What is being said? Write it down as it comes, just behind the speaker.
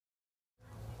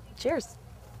Cheers.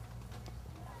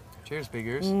 Cheers, big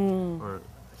ears. Or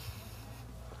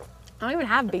I don't even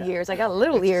have big ears. I got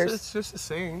little ears. It's just a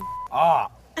saying.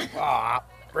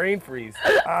 Brain freeze.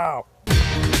 Ow.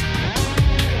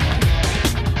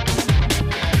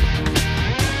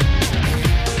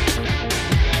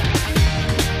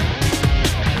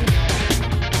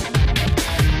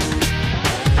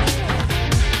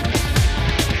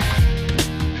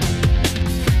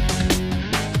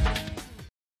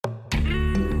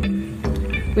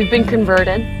 We've been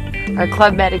converted. Our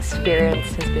Club Med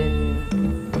experience has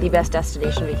been the best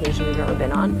destination vacation we've ever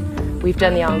been on. We've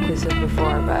done the all-inclusive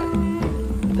before, but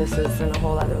this is in a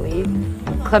whole other league.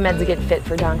 Club Med's a good fit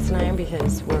for Dunks and I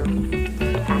because we're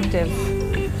active,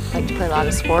 like to play a lot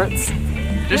of sports.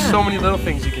 There's so many little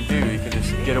things you can do. You can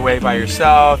just get away by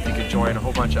yourself, you can join a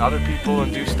whole bunch of other people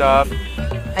and do stuff.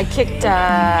 I kicked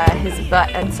his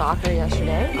butt at soccer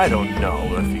yesterday. I don't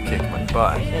know if you kicked my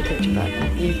butt. I kicked your butt.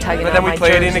 You tugging But then on we my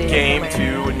played in a jersey game and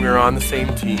too when we were on the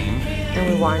same team.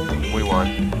 And we won. We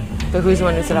won. But who's the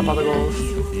one who set up all the goals?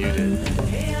 You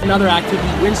did. Another activity,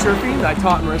 windsurfing. I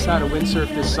taught Marissa how to windsurf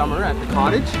this summer at the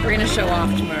cottage. We're gonna show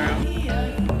off tomorrow.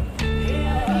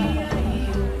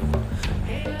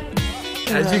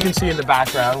 As you can see in the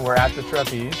background, we're at the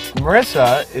trapeze.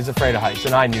 Marissa is afraid of heights,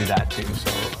 and I knew that too,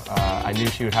 so I knew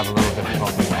she would have a little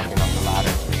difficulty walking up the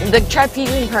ladder. The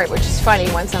trapezing part, which is funny,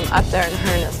 once I'm up there and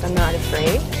harnessed, I'm not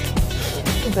afraid.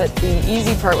 But the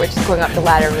easy part, which is going up the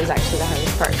ladder, was actually the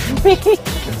hardest part for me.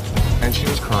 And she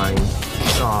was crying.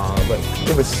 Aw, but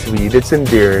it was sweet. It's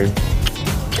endearing.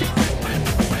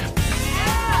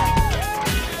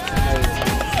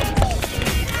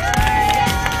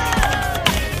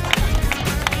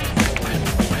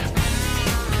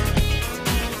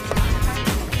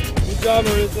 Good job,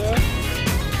 Marissa.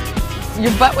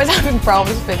 Your butt was having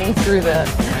problems fitting through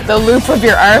the loop of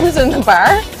your arms in the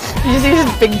bar. You just see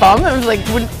this big bum, I was like,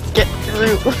 wouldn't get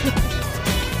through.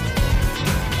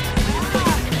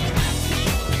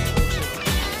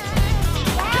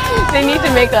 They need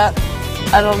to make a,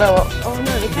 I don't know. Oh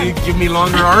no, they Can you can't. give me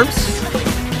longer arms?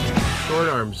 Short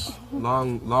arms.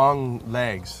 Long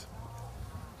legs.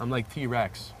 I'm like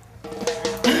T-Rex.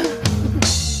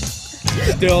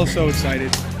 Still so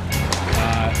excited.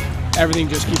 Everything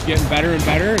just keeps getting better and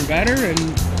better and better, and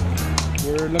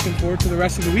we're looking forward to the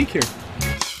rest of the week here.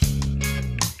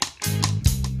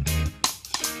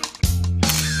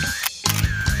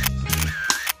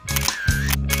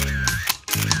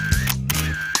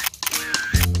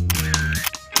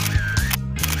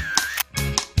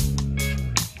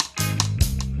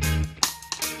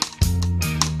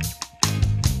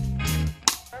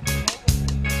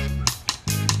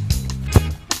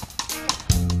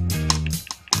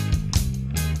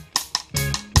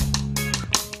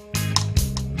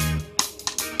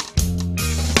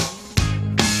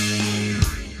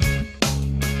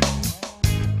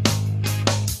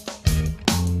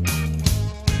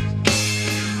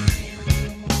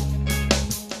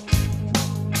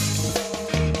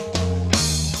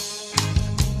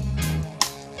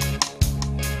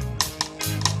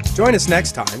 Join us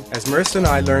next time as Marissa and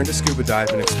I learn to scuba dive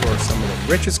and explore some of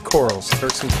the richest corals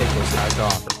Turks and Caicos has to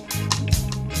offer.